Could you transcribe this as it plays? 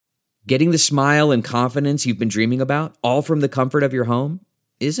Getting the smile and confidence you've been dreaming about, all from the comfort of your home,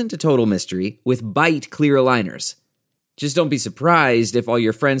 isn't a total mystery with Bite clear aligners. Just don't be surprised if all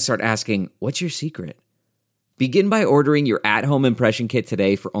your friends start asking, "What's your secret?" Begin by ordering your at-home impression kit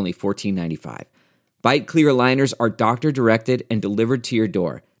today for only $14.95. Bite clear aligners are doctor-directed and delivered to your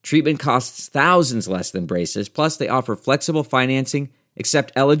door. Treatment costs thousands less than braces, plus they offer flexible financing,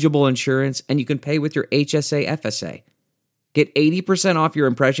 accept eligible insurance, and you can pay with your HSA FSA. Get 80% off your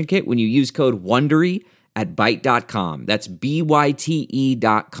impression kit when you use code WONDERY at Byte.com. That's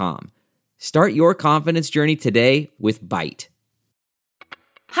BYTE.com. Start your confidence journey today with Byte.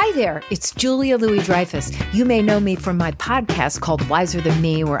 Hi there, it's Julia Louis-Dreyfus. You may know me from my podcast called Wiser Than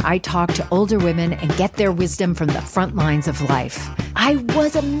Me, where I talk to older women and get their wisdom from the front lines of life. I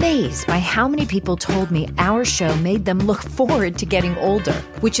was amazed by how many people told me our show made them look forward to getting older,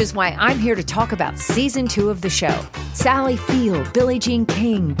 which is why I'm here to talk about season 2 of the show. Sally Field, Billie Jean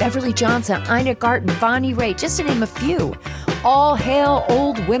King, Beverly Johnson, Ina Garten, Bonnie Raitt, just to name a few. All hail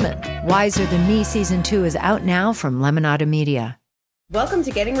old women. Wiser Than Me season 2 is out now from Lemonada Media. Welcome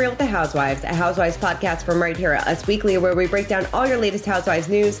to Getting Real with the Housewives, a Housewives podcast from right here at Us Weekly, where we break down all your latest Housewives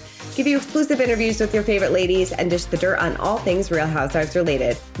news, give you exclusive interviews with your favorite ladies, and dish the dirt on all things Real Housewives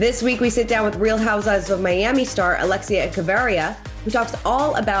related. This week, we sit down with Real Housewives of Miami star Alexia Echevarria, who talks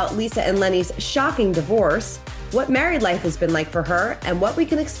all about Lisa and Lenny's shocking divorce, what married life has been like for her, and what we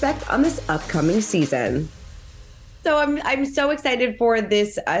can expect on this upcoming season. So I'm so excited for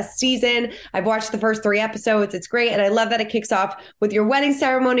this season. I've watched the first 3 episodes. It's great. And I love that it kicks off with your wedding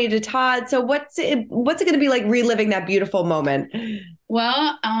ceremony to Todd. So what's it going to be like reliving that beautiful moment?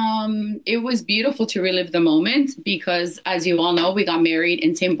 Well, it was beautiful to relive the moment because, as you all know, we got married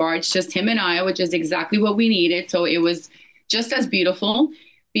in St. Bart's, just him and I, which is exactly what we needed. So it was just as beautiful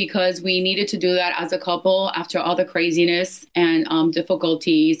because we needed to do that as a couple after all the craziness and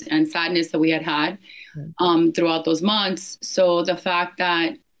difficulties and sadness that we had throughout those months. So the fact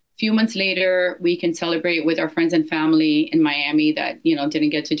that a few months later, we can celebrate with our friends and family in Miami that, didn't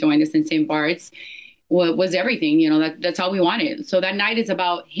get to join us in St. Bart's was everything, that's all we wanted. So that night is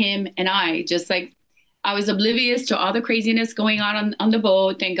about him and I, just like I was oblivious to all the craziness going on the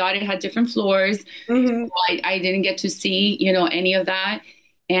boat. Thank God it had different floors. Mm-hmm. So I didn't get to see, any of that.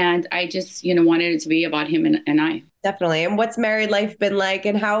 And I just, wanted it to be about him and I. Definitely. And what's married life been like?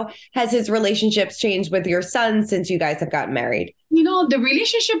 And how has his relationships changed with your son since you guys have gotten married? The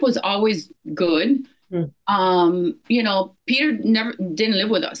relationship was always good. Peter didn't live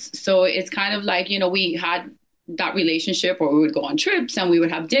with us. So it's kind of like, we had that relationship where we would go on trips and we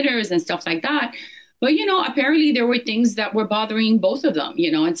would have dinners and stuff like that. But, apparently there were things that were bothering both of them,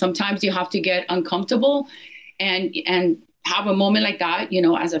 and sometimes you have to get uncomfortable and have a moment like that,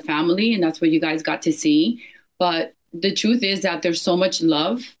 as a family. And that's what you guys got to see. But the truth is that there's so much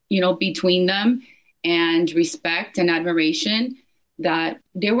love, between them and respect and admiration that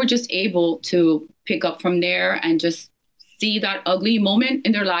they were just able to pick up from there and just see that ugly moment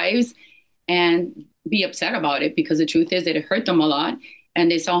in their lives and be upset about it, because the truth is that it hurt them a lot and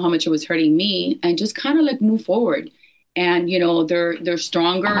they saw how much it was hurting me and just kind of like move forward. And, they're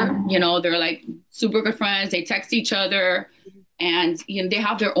stronger, they're like super good friends. They text each other. And, they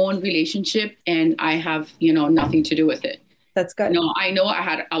have their own relationship and I have, nothing to do with it. That's good. I know I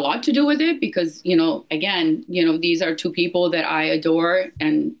had a lot to do with it because, again, these are 2 people that I adore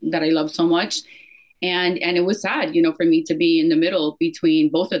and that I love so much. And it was sad, for me to be in the middle between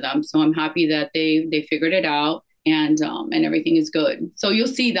both of them. So I'm happy that they figured it out and everything is good. So you'll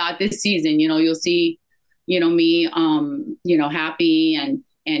see that this season, you'll see, me, happy and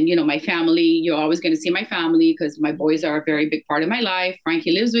my family. You're always going to see my family because my boys are a very big part of my life. Frankie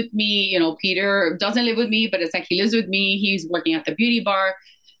lives with me. Peter doesn't live with me, but it's like he lives with me. He's working at the beauty bar.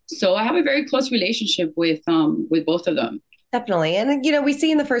 So I have a very close relationship with both of them. Definitely. And, we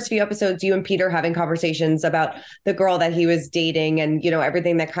see in the first few episodes, you and Peter having conversations about the girl that he was dating and,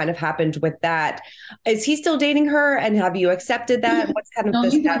 everything that kind of happened with that. Is he still dating her? And have you accepted that? What's kind of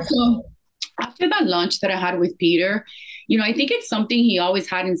the status? So after that lunch that I had with Peter, I think it's something he always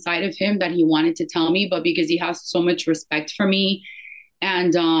had inside of him that he wanted to tell me, but because he has so much respect for me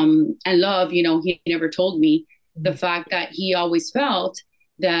and love, he never told me. The fact that he always felt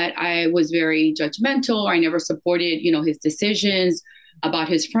that I was very judgmental, or I never supported, his decisions about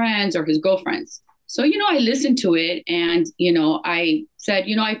his friends or his girlfriends. So, I listened to it and, I said,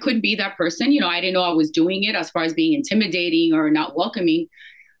 I couldn't be that person. I didn't know I was doing it as far as being intimidating or not welcoming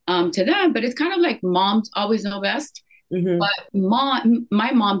to them. But it's kind of like moms always know best. Mm-hmm. But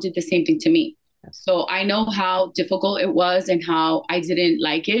my mom did the same thing to me. So I know how difficult it was and how I didn't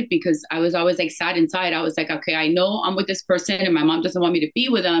like it because I was always like sad inside. I was like, okay, I know I'm with this person and my mom doesn't want me to be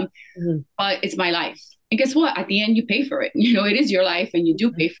with them, but it's my life. And guess what? At the end, you pay for it. It is your life and you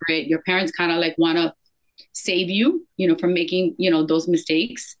do pay for it. Your parents kind of like want to save you, from making, those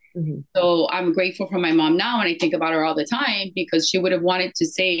mistakes. So I'm grateful for my mom now. And I think about her all the time because she would have wanted to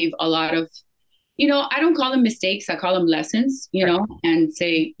save a lot of, I don't call them mistakes. I call them lessons, and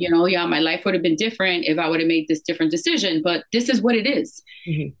say, yeah, my life would have been different if I would have made this different decision, but this is what it is.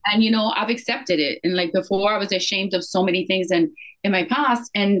 And, I've accepted it. And like before I was ashamed of so many things in my past,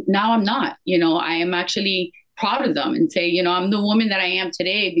 and now I'm not, I am actually proud of them and say, I'm the woman that I am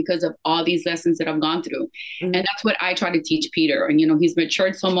today because of all these lessons that I've gone through. And that's what I try to teach Peter. And, he's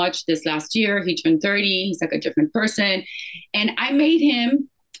matured so much this last year. He turned 30. He's like a different person. And I made him,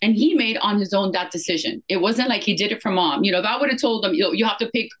 and he made on his own that decision. It wasn't like he did it for mom. If I would have told him, you have to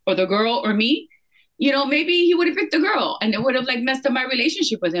pick for the girl or me, maybe he would have picked the girl and it would have like messed up my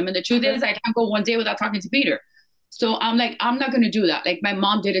relationship with him. And the truth is I can't go one day without talking to Peter. So I'm like, I'm not going to do that. Like my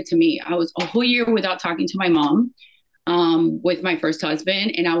mom did it to me. I was a whole year without talking to my mom with my first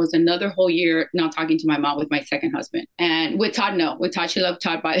husband. And I was another whole year not talking to my mom with my second husband. And with Todd, no. With Todd, she loved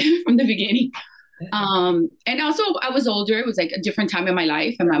Todd from the beginning. And also I was older. It was like a different time in my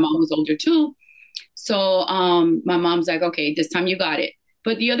life and my mom was older too. So my mom's like, okay, this time you got it.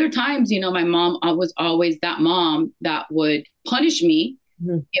 But the other times, my mom was always that mom that would punish me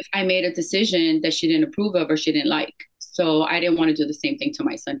if I made a decision that she didn't approve of or she didn't like. So I didn't want to do the same thing to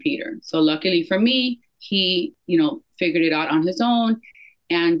my son, Peter. So luckily for me, he, figured it out on his own.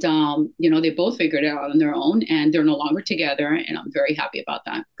 And, they both figured it out on their own and they're no longer together. And I'm very happy about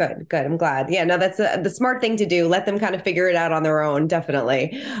that. Good. I'm glad. Yeah, no, that's the smart thing to do. Let them kind of figure it out on their own.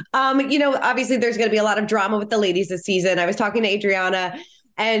 Definitely. Obviously there's going to be a lot of drama with the ladies this season. I was talking to Adriana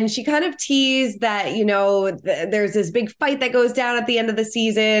and she kind of teased that, there's this big fight that goes down at the end of the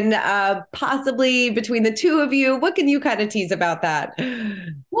season, possibly between the two of you. What can you kind of tease about that?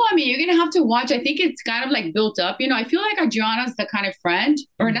 Well, I mean, you're going to have to watch. I think it's kind of like built up. I feel like Adriana's the kind of friend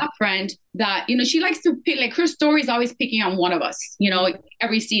or not friend that, she likes to pick, like her story is always picking on one of us,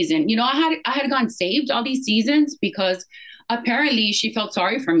 every season. I had gone saved all these seasons because apparently she felt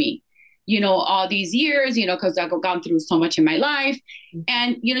sorry for me. All these years, because I've gone through so much in my life.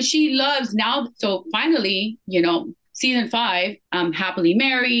 And, she loves now. So finally, season 5, I'm happily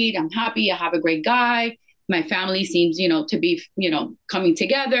married. I'm happy. I have a great guy. My family seems, to be, coming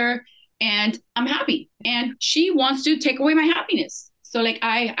together and I'm happy. And she wants to take away my happiness. So like,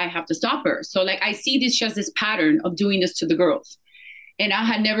 I have to stop her. So like, I see this, she has this pattern of doing this to the girls. And I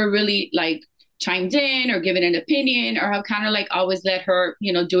had never really like chimed in or given an opinion or have kind of like always let her,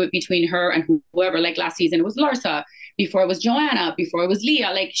 do it between her and whoever. Like last season it was Larsa, before it was Joanna, before it was Leah.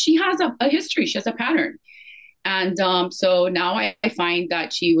 Like she has a history, she has a pattern. And so now I find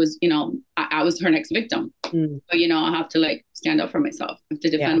that she was, I was her next victim. So, I have to like stand up for myself. I have to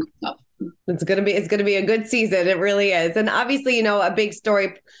defend myself. It's going to be a good season. It really is. And obviously, a big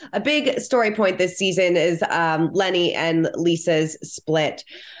story point this season is Lenny and Lisa's split.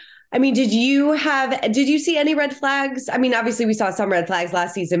 I mean, did you see any red flags? I mean, obviously we saw some red flags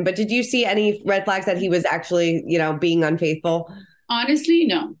last season, but did you see any red flags that he was actually, being unfaithful? Honestly,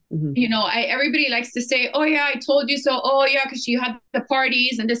 no. Everybody likes to say, oh yeah, I told you so. Oh yeah, because you had the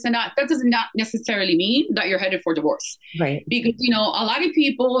parties and this and that. That does not necessarily mean that you're headed for divorce. Right. Because, a lot of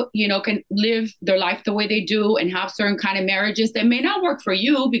people, can live their life the way they do and have certain kind of marriages that may not work for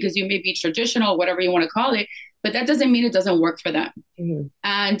you because you may be traditional, whatever you want to call it. But that doesn't mean it doesn't work for them.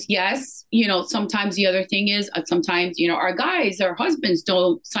 And yes, sometimes the other thing is sometimes, our guys, our husbands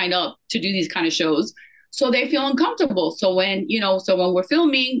don't sign up to do these kind of shows. So they feel uncomfortable. So when we're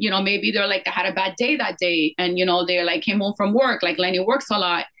filming, maybe they're like, they had a bad day that day. And, they're like came home from work, like Lenny works a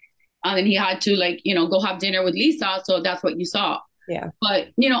lot. And then he had to like, go have dinner with Lisa. So that's what you saw. Yeah. But,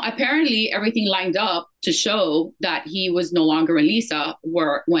 apparently everything lined up to show that he was no longer in Lisa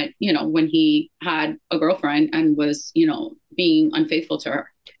when he had a girlfriend and was, being unfaithful to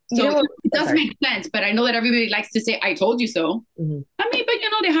her. So it does make sense, but I know that everybody likes to say, I told you so. I mean, but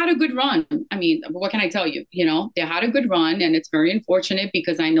they had a good run. I mean, what can I tell you? They had a good run and it's very unfortunate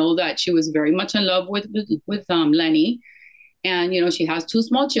because I know that she was very much in love with Lenny. And, she has 2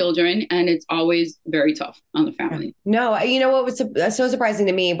 small children and it's always very tough on the family. No, what was so surprising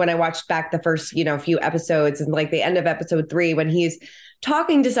to me when I watched back the first, few episodes and like the end of episode 3, when he's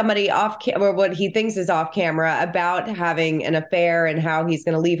talking to somebody or what he thinks is off camera about having an affair and how he's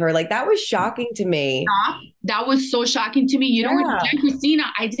going to leave her. Like, that was shocking to me. That was so shocking to me. You know what, Christina,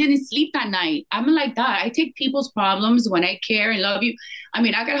 I didn't sleep that night. I'm like that. I take people's problems when I care and love you. I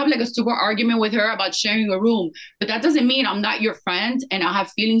mean, I could have like a super argument with her about sharing a room, but that doesn't mean I'm not your friend and I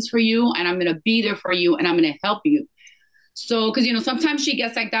have feelings for you and I'm going to be there for you and I'm going to help you. So, because, you know, sometimes she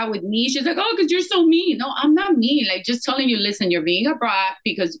gets like that with me. She's like, oh, because you're so mean. No, I'm not mean. Like, just telling you, listen, you're being a brat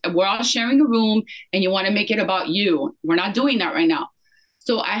because we're all sharing a room and you want to make it about you. We're not doing that right now.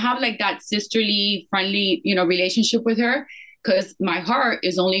 So I have like that sisterly, friendly, you know, relationship with her because my heart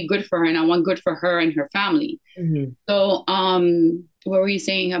is only good for her and I want good for her and her family. Mm-hmm. So, what were you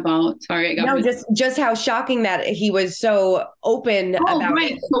saying about? Sorry, I got just how shocking that he was so open about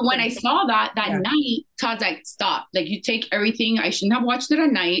right. it. So when I saw that night, Todd's like, stop. Like, you take everything. I shouldn't have watched it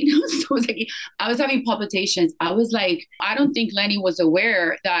at night. So it was like, I was having palpitations. I was like, I don't think Lenny was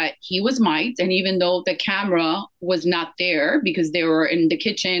aware that he was mic'd. And even though the camera was not there because they were in the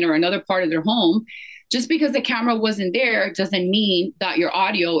kitchen or another part of their home, just because the camera wasn't there doesn't mean that your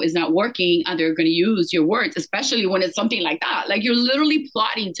audio is not working and they're going to use your words, especially when it's something like that. Like, you're literally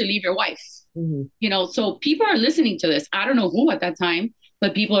plotting to leave your wife, you know, so people are listening to this. I don't know who at that time,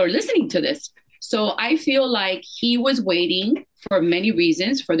 but people are listening to this. So I feel like he was waiting for many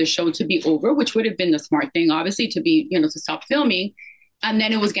reasons for the show to be over, which would have been the smart thing, obviously, to be, you know, to stop filming. And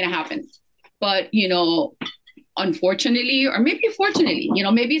then it was going to happen. But, you know, unfortunately, or maybe fortunately, you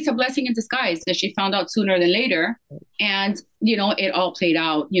know, maybe it's a blessing in disguise that she found out sooner than later. And, you know, it all played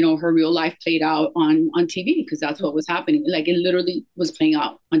out, you know, her real life played out on TV because that's what was happening. Like, it literally was playing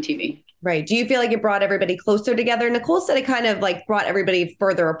out on TV. Right. Do you feel like it brought everybody closer together? Nicole said it kind of like brought everybody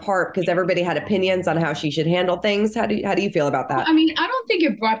further apart because everybody had opinions on how she should handle things. How do you feel about that? I mean, I don't think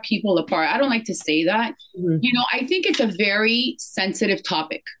it brought people apart. I don't like to say that. Mm-hmm. You know, I think it's a very sensitive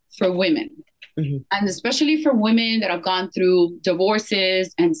topic for women. Mm-hmm. And especially for women that have gone through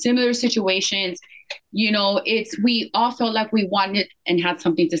divorces and similar situations, you know, we all felt like we wanted and had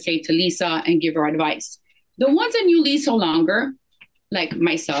something to say to Lisa and give her advice. The ones that knew Lisa longer, like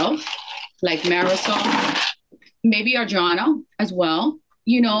myself, like Marisol, maybe Adriana as well,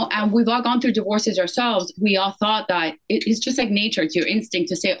 you know, and we've all gone through divorces ourselves. We all thought that it's just like nature. It's your instinct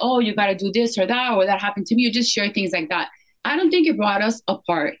to say, oh, you got to do this or that happened to me. You just share things like that. I don't think it brought us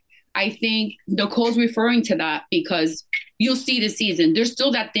apart. I think Nicole's referring to that because you'll see this season. There's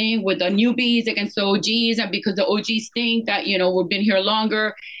still that thing with the newbies against the OGs, and because the OGs think that, you know, we've been here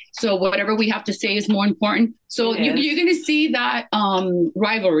longer, so whatever we have to say is more important. So you're going to see that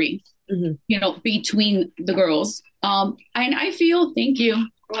rivalry, you know, between the girls. And I feel, thank you.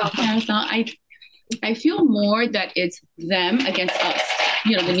 I feel more that it's them against us,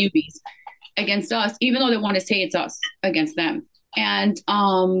 you know, the newbies against us, even though they want to say it's us against them. And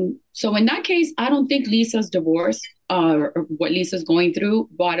so in that case, I don't think Lisa's divorce or what Lisa's going through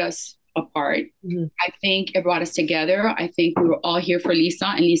brought us apart. Mm-hmm. I think it brought us together. I think we were all here for Lisa,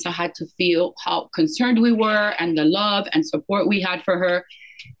 and Lisa had to feel how concerned we were and the love and support we had for her.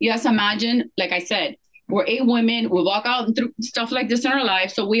 Yes, imagine, like I said, we're 8 women. We walk out through stuff like this in our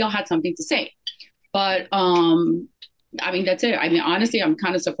lives, so we all had something to say. But I mean, that's it. I mean, honestly, I'm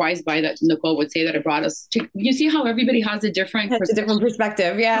kind of surprised by that. Nicole would say that it brought us to, you see how everybody has a different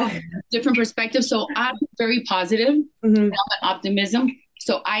perspective. Yeah. Different perspective. So I'm very positive, and optimism.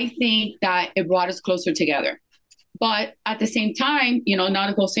 So I think that it brought us closer together. But at the same time, you know, not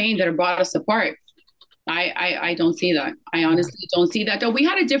Nicole saying that it brought us apart. I don't see that. I honestly don't see that. Though we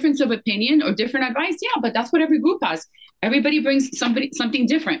had a difference of opinion or different advice. Yeah, but that's what every group has. Everybody brings something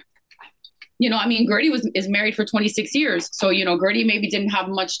different. You know, I mean, Gertie is married for 26 years. So, you know, Gertie maybe didn't have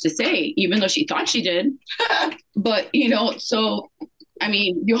much to say, even though she thought she did. But, you know, so, I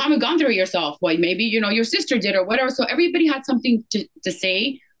mean, you haven't gone through it yourself. Well, maybe, you know, your sister did or whatever. So everybody had something to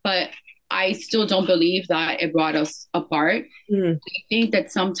say. But I still don't believe that it brought us apart. I think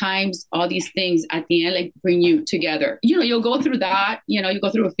that sometimes all these things at the end, like, bring you together. You know, you'll go through that, you know, you go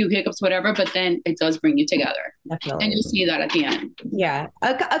through a few hiccups, whatever, but then it does bring you together. Definitely. And you'll see that at the end. Yeah.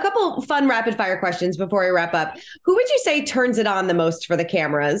 A couple fun rapid fire questions before we wrap up. Who would you say turns it on the most for the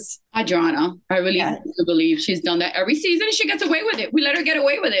cameras? Adriana. I really believe she's done that every season. She gets away with it. We let her get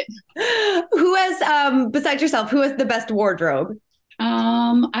away with it. Who has, besides yourself, who has the best wardrobe?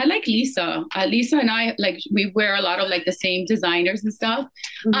 I like Lisa. Lisa and I, like, we wear a lot of like the same designers and stuff.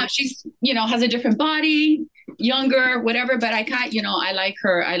 She's, you know, has a different body, younger, whatever, but I can't, you know, I like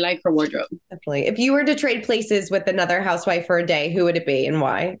her wardrobe. Definitely. If you were to trade places with another housewife for a day, who would it be and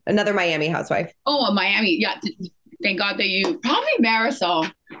why? Another Miami housewife. Oh, a Miami. Yeah. Thank God that probably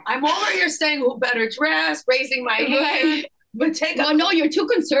Marisol. I'm over here saying who better dress, raising my hand. But take Well, no, you're too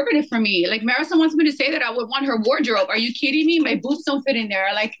conservative for me. Like Marisol wants me to say that I would want her wardrobe. Are you kidding me? My boobs don't fit in there.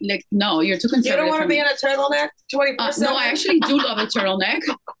 Like no, you're too conservative. You don't want to be in a turtleneck 24/7? No, I actually do love a turtleneck,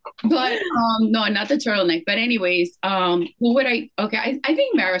 but no, not the turtleneck. But anyways, who would I? Okay, I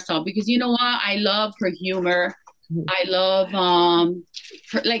think Marisol, because you know what? I love her humor. I love her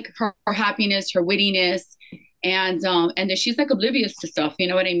happiness, her wittiness. And then she's like oblivious to stuff. You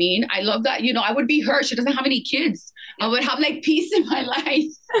know what I mean? I love that. You know, I would be her. She doesn't have any kids. I would have like peace in my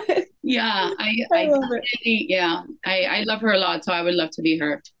life. Yeah. I love it. Yeah. I love her a lot. So I would love to be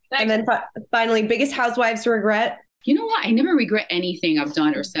her. And then finally, biggest housewives regret. You know what? I never regret anything I've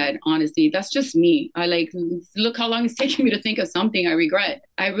done or said. Honestly, that's just me. I look how long it's taking me to think of something I regret.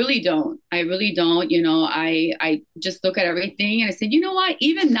 I really don't. You know, I just look at everything and I said, you know what?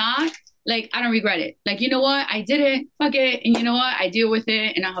 Even not. Like, I don't regret it. Like, you know what? I did it. Fuck it. And you know what? I deal with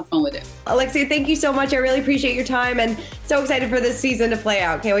it and I have fun with it. Alexia, thank you so much. I really appreciate your time and so excited for this season to play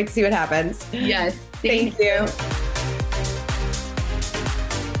out. Can't wait to see what happens. Yes. Thank you.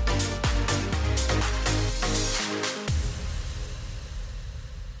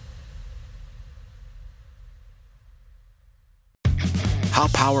 How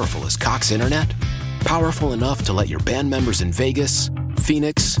powerful is Cox Internet? Powerful enough to let your band members in Vegas,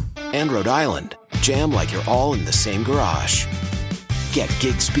 Phoenix, and Rhode Island jam like you're all in the same garage. Get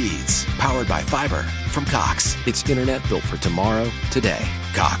gig speeds powered by fiber from Cox. It's internet built for tomorrow, today.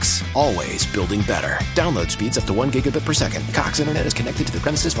 Cox, always building better. Download speeds up to 1 gigabit per second. Cox Internet is connected to the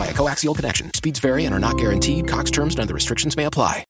premises via coaxial connection. Speeds vary and are not guaranteed. Cox terms and other restrictions may apply.